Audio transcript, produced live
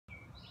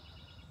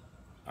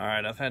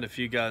Alright, I've had a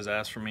few guys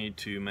ask for me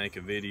to make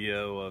a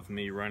video of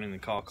me running the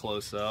call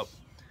close up.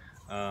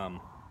 I'm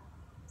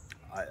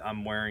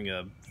wearing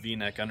a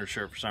V-neck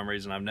undershirt for some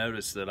reason. I've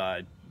noticed that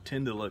I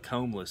tend to look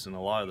homeless in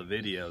a lot of the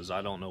videos.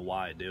 I don't know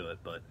why I do it,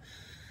 but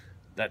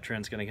that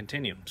trend's going to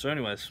continue. So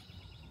anyways,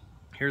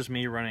 here's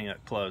me running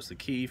up close. The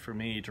key for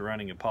me to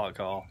running a pot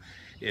call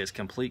is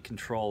complete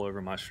control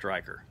over my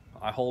striker.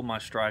 I hold my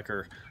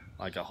striker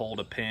like I hold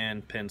a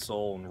pen,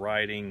 pencil, and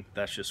writing.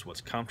 That's just what's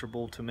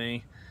comfortable to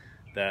me.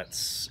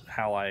 That's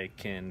how I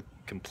can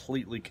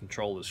completely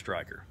control the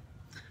striker.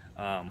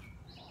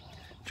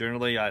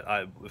 Generally,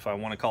 if I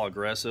want to call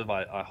aggressive,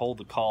 I hold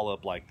the call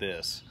up like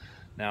this.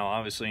 Now,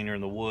 obviously, when you're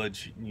in the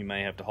woods, you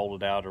may have to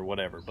hold it out or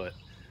whatever, but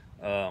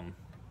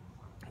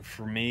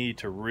for me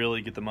to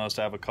really get the most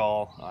out of a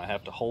call, I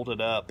have to hold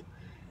it up,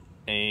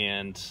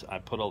 and I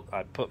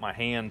put my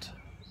hand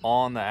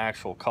on the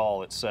actual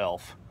call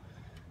itself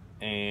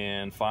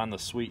and find the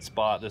sweet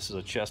spot. This is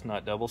a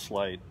chestnut double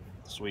slate.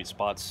 The sweet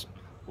spot's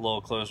a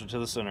little closer to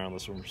the center on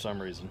this one for some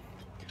reason.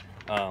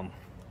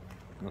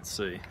 Let's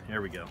see,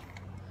 here we go.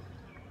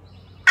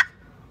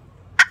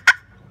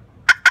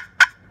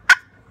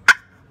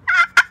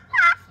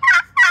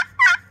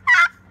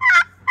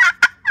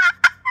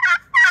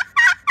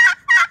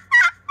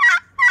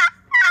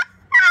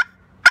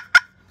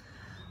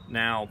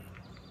 Now,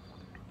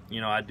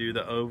 you know, I do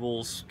the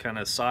ovals kind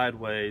of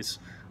sideways.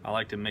 I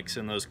like to mix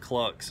in those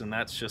clucks, and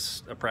that's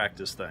just a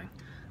practice thing.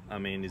 I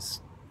mean,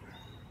 it's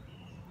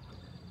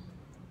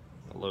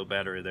a low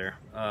battery there.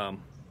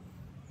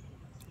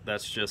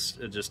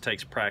 It just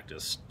takes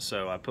practice.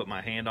 So I put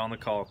my hand on the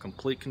call,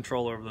 complete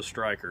control over the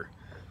striker.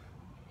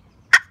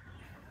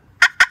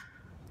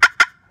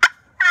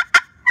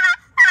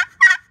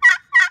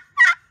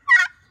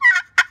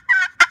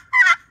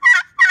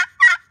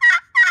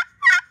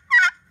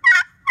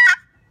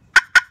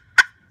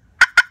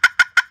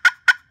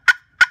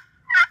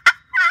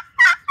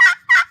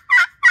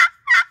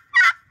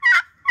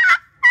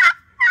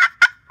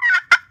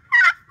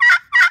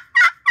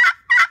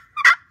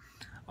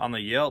 On the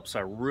yelps,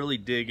 I really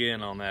dig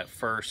in on that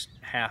first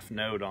half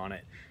note on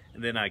it,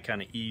 and then I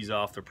kind of ease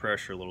off the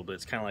pressure a little bit.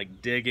 It's kind of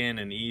like digging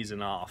and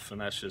easing off, and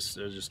it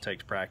just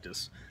takes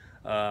practice.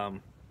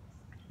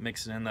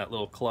 Mixing in that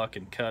little cluck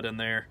and cut in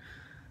there,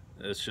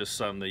 it's just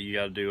something that you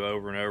got to do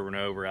over and over and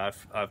over.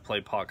 I've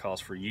played pot calls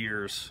for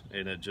years,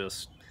 and it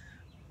just,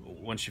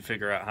 once you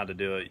figure out how to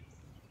do it,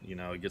 you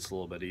know, it gets a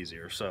little bit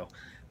easier. So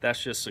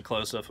that's just a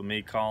close-up of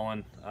me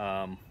calling.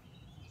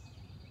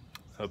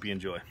 Hope you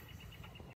enjoy.